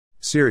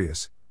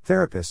Serious,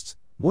 therapists,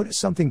 what is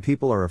something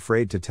people are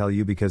afraid to tell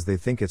you because they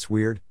think it's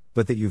weird,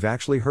 but that you've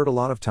actually heard a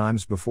lot of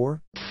times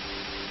before?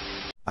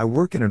 I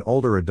work in an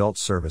older adult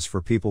service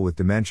for people with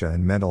dementia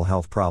and mental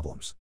health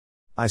problems.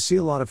 I see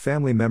a lot of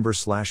family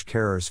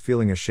members/carers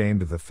feeling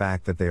ashamed of the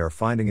fact that they are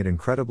finding it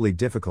incredibly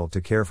difficult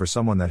to care for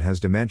someone that has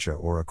dementia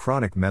or a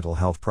chronic mental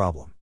health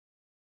problem.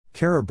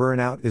 Carer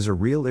burnout is a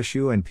real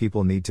issue, and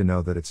people need to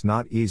know that it's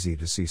not easy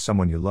to see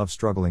someone you love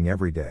struggling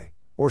every day,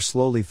 or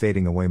slowly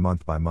fading away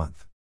month by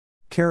month.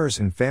 Carers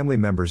and family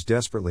members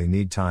desperately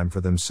need time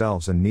for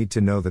themselves and need to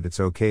know that it's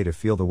okay to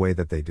feel the way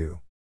that they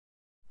do.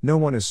 No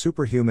one is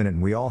superhuman and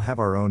we all have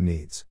our own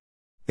needs.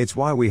 It's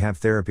why we have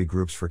therapy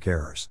groups for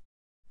carers.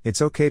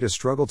 It's okay to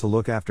struggle to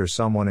look after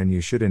someone, and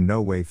you should in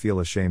no way feel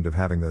ashamed of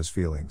having those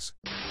feelings.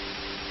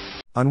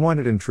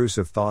 Unwanted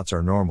intrusive thoughts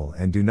are normal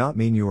and do not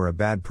mean you are a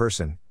bad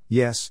person,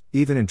 yes,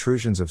 even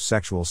intrusions of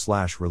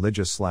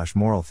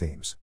sexual/religious/moral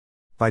themes.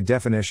 By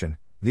definition,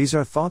 these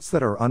are thoughts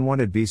that are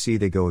unwanted bc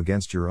they go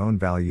against your own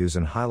values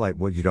and highlight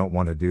what you don't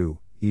want to do,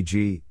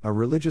 e.g., a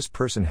religious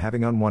person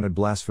having unwanted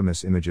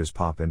blasphemous images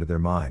pop into their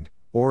mind,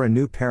 or a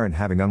new parent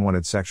having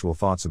unwanted sexual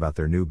thoughts about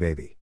their new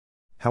baby.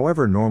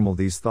 However normal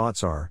these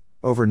thoughts are,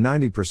 over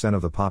 90%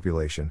 of the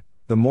population,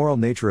 the moral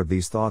nature of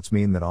these thoughts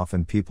mean that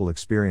often people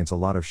experience a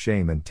lot of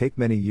shame and take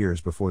many years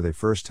before they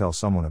first tell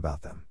someone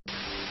about them.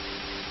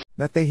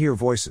 That they hear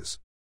voices.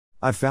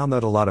 I've found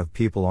that a lot of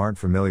people aren't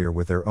familiar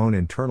with their own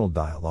internal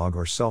dialogue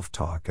or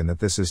self-talk, and that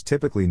this is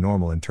typically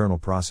normal internal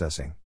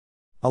processing.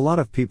 A lot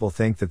of people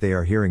think that they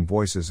are hearing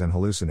voices and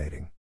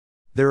hallucinating.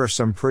 There are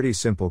some pretty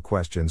simple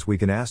questions we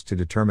can ask to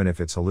determine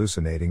if it's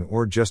hallucinating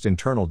or just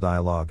internal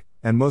dialogue,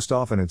 and most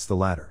often it's the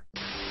latter.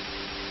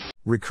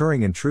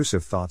 Recurring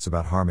intrusive thoughts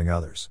about harming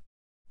others.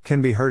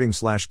 Can be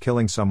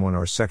hurting/killing someone,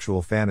 or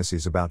sexual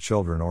fantasies about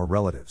children or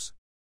relatives.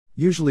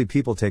 Usually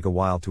people take a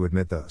while to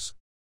admit those.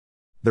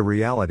 The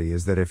reality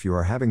is that if you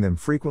are having them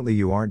frequently,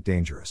 you aren't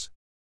dangerous.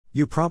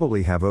 You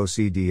probably have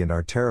OCD and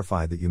are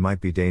terrified that you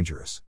might be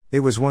dangerous. It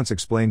was once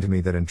explained to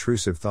me that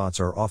intrusive thoughts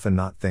are often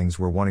not things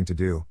we're wanting to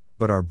do,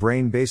 but our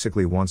brain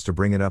basically wants to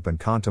bring it up and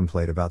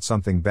contemplate about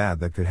something bad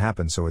that could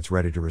happen so it's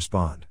ready to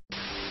respond.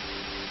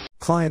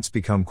 Clients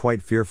become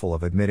quite fearful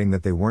of admitting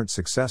that they weren't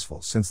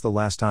successful since the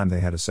last time they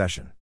had a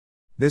session.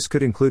 This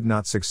could include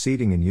not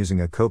succeeding in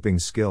using a coping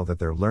skill that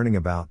they're learning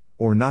about,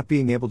 or not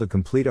being able to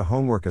complete a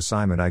homework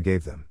assignment I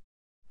gave them.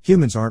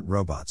 Humans aren't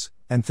robots,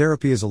 and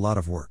therapy is a lot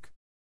of work.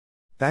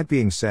 That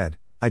being said,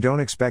 I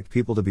don't expect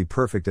people to be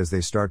perfect as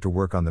they start to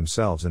work on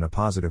themselves in a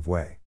positive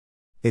way.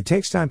 It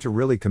takes time to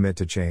really commit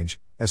to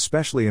change,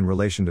 especially in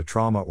relation to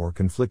trauma or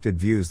conflicted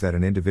views that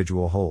an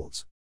individual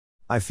holds.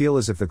 I feel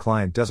as if the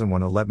client doesn't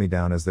want to let me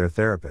down as their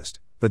therapist,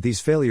 but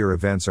these failure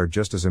events are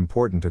just as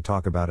important to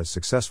talk about as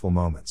successful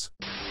moments.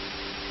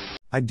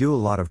 I do a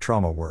lot of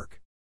trauma work.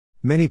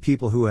 Many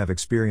people who have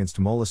experienced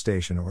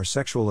molestation or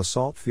sexual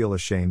assault feel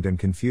ashamed and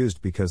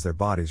confused because their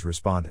bodies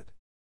responded.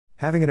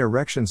 Having an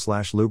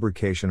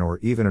erection/lubrication or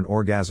even an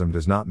orgasm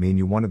does not mean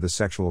you wanted the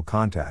sexual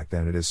contact,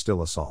 and it is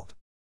still assault.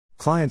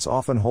 Clients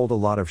often hold a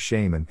lot of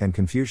shame and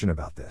confusion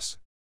about this.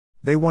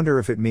 They wonder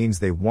if it means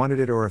they wanted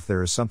it or if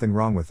there is something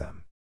wrong with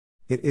them.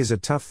 It is a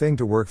tough thing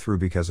to work through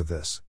because of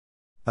this.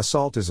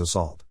 Assault is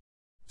assault.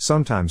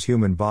 Sometimes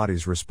human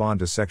bodies respond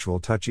to sexual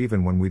touch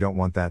even when we don't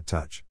want that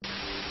touch.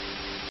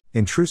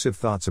 Intrusive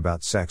thoughts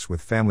about sex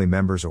with family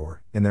members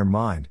or, in their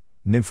mind,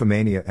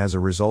 nymphomania as a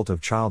result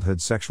of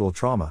childhood sexual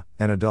trauma,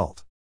 and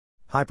adult.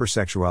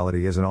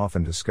 Hypersexuality isn't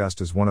often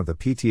discussed as one of the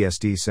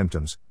PTSD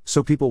symptoms,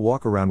 so people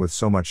walk around with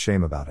so much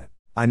shame about it.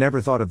 I never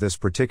thought of this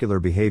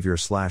particular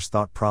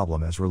behavior/thought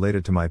problem as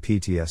related to my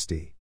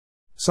PTSD.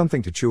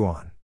 Something to chew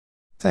on.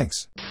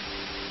 Thanks.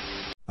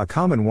 A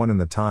common one in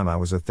the time I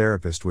was a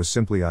therapist was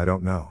simply "I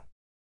don't know."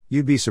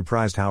 You'd be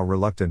surprised how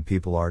reluctant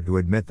people are to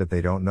admit that they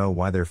don't know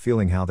why they're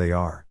feeling how they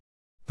are.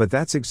 But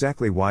that's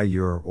exactly why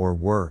you're, or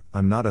were,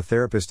 I'm not a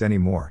therapist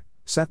anymore,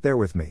 sat there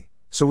with me,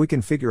 so we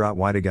can figure out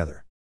why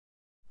together.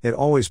 It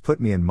always put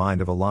me in mind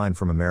of a line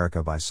from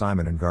America by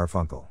Simon and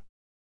Garfunkel.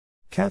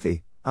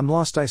 "Kathy, I'm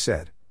lost," I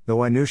said,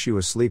 though I knew she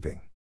was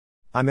sleeping.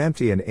 "I'm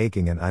empty and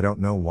aching and I don't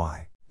know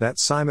why." That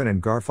Simon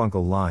and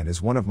Garfunkel line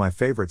is one of my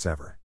favorites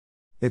ever.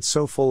 It's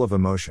so full of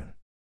emotion.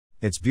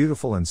 It's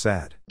beautiful and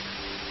sad.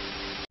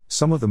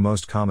 Some of the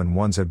most common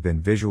ones have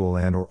been visual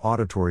and/or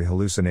auditory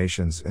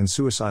hallucinations and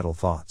suicidal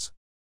thoughts.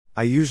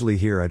 I usually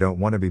hear "I don't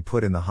want to be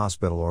put in the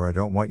hospital" or "I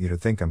don't want you to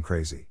think I'm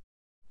crazy."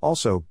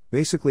 Also,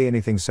 basically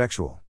anything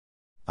sexual.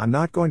 I'm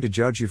not going to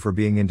judge you for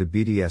being into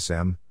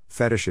BDSM,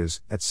 fetishes,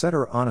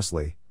 etc.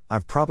 Honestly,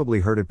 I've probably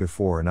heard it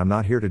before and I'm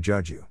not here to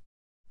judge you.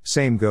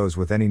 Same goes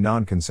with any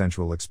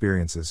non-consensual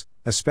experiences,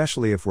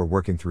 especially if we're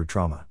working through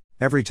trauma.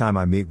 Every time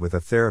I meet with a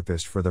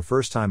therapist for the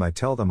first time, I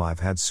tell them I've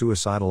had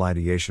suicidal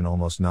ideation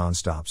almost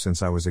non-stop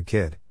since I was a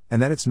kid,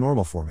 and that it's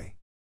normal for me.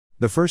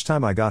 The first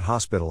time I got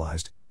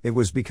hospitalized, it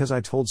was because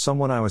I told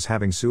someone I was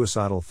having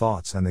suicidal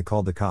thoughts and they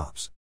called the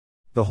cops.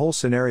 The whole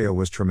scenario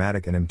was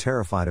traumatic and I'm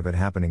terrified of it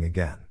happening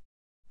again.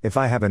 If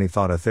I have any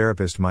thought a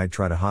therapist might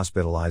try to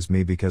hospitalize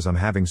me because I'm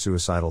having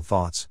suicidal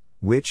thoughts,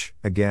 which,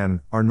 again,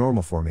 are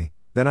normal for me,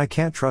 then I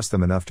can't trust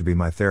them enough to be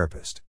my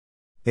therapist.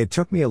 It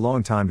took me a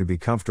long time to be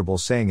comfortable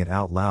saying it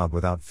out loud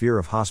without fear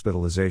of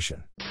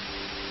hospitalization.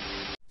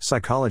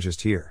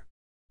 Psychologist here.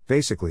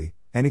 Basically,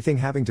 anything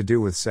having to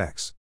do with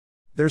sex.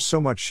 There's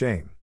so much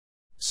shame.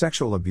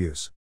 Sexual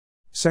abuse.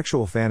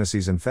 Sexual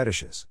fantasies and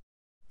fetishes.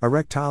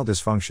 Erectile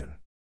dysfunction.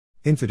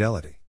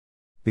 Infidelity.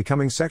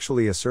 Becoming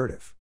sexually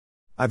assertive.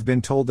 I've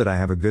been told that I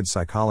have a good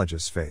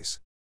psychologist's face.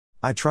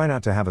 I try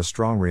not to have a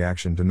strong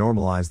reaction to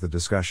normalize the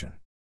discussion.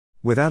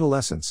 With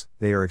adolescents,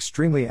 they are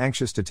extremely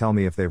anxious to tell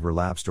me if they've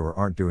relapsed or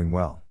aren't doing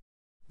well.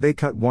 They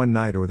cut one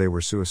night or they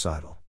were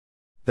suicidal.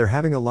 They're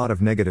having a lot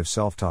of negative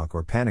self-talk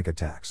or panic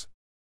attacks.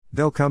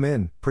 They'll come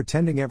in,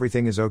 pretending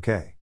everything is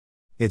okay.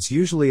 It's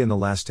usually in the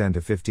last 10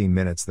 to 15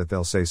 minutes that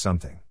they'll say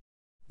something.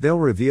 They'll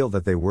reveal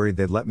that they worried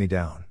they'd let me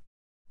down.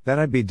 That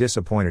I'd be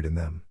disappointed in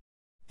them.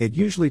 It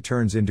usually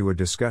turns into a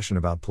discussion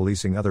about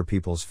policing other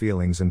people's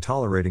feelings and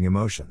tolerating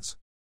emotions.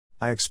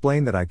 I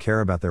explain that I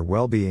care about their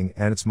well-being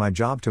and it's my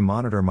job to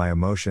monitor my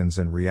emotions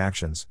and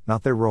reactions,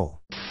 not their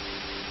role.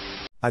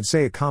 I'd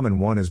say a common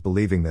one is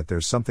believing that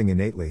there's something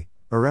innately,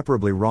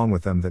 irreparably wrong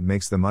with them that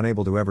makes them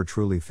unable to ever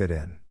truly fit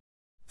in.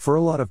 For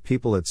a lot of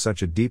people it's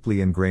such a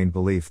deeply ingrained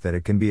belief that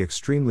it can be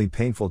extremely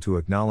painful to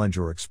acknowledge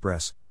or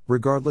express,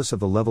 regardless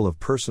of the level of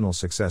personal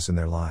success in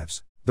their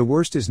lives. The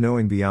worst is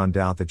knowing beyond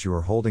doubt that you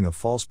are holding a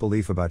false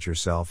belief about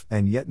yourself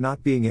and yet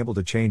not being able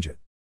to change it.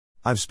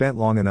 I've spent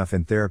long enough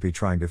in therapy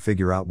trying to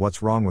figure out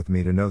what's wrong with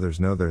me to know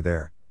there's no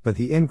there, but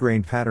the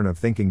ingrained pattern of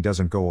thinking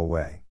doesn't go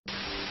away.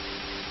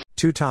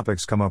 Two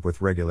topics come up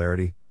with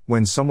regularity: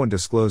 when someone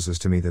discloses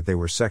to me that they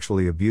were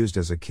sexually abused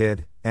as a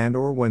kid,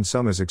 and/or when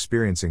some is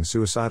experiencing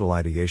suicidal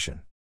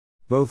ideation.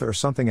 Both are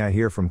something I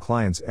hear from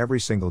clients every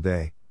single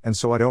day, and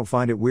so I don't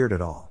find it weird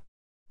at all.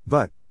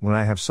 But, when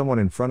I have someone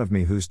in front of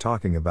me who's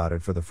talking about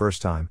it for the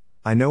first time,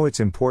 I know it's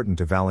important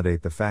to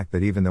validate the fact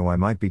that even though I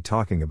might be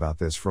talking about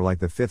this for like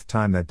the 5th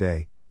time that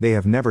day, they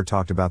have never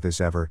talked about this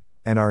ever,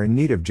 and are in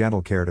need of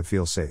gentle care to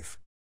feel safe.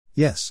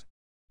 Yes.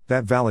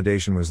 That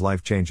validation was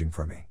life-changing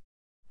for me.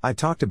 I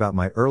talked about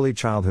my early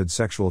childhood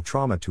sexual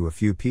trauma to a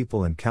few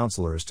people and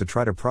counselors to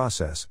try to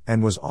process,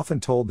 and was often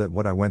told that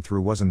what I went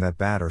through wasn't that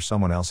bad or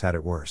someone else had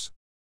it worse.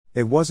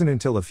 It wasn't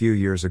until a few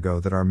years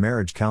ago that our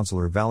marriage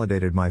counselor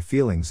validated my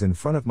feelings in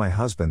front of my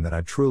husband that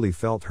I truly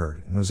felt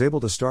hurt and was able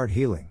to start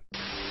healing.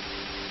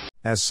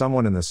 As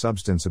someone in the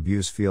substance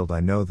abuse field, I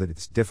know that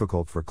it's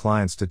difficult for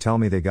clients to tell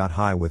me they got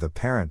high with a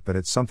parent, but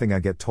it's something I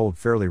get told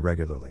fairly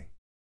regularly.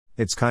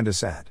 It's kinda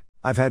sad.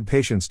 I've had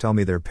patients tell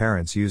me their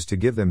parents used to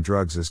give them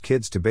drugs as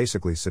kids to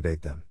basically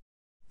sedate them.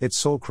 It's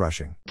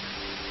soul-crushing.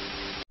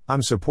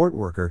 I'm support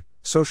worker,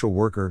 social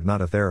worker,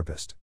 not a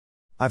therapist.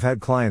 I've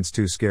had clients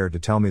too scared to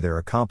tell me their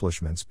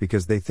accomplishments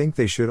because they think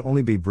they should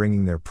only be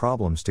bringing their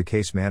problems to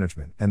case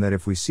management, and that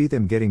if we see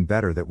them getting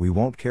better that we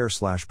won't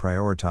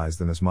care/prioritize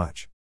them as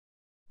much.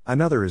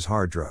 Another is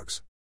hard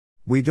drugs.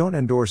 We don't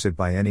endorse it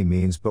by any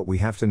means, but we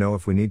have to know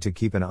if we need to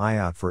keep an eye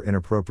out for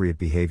inappropriate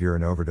behavior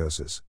and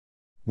overdoses.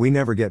 We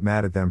never get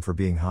mad at them for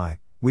being high,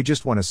 we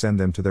just want to send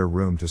them to their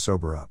room to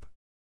sober up.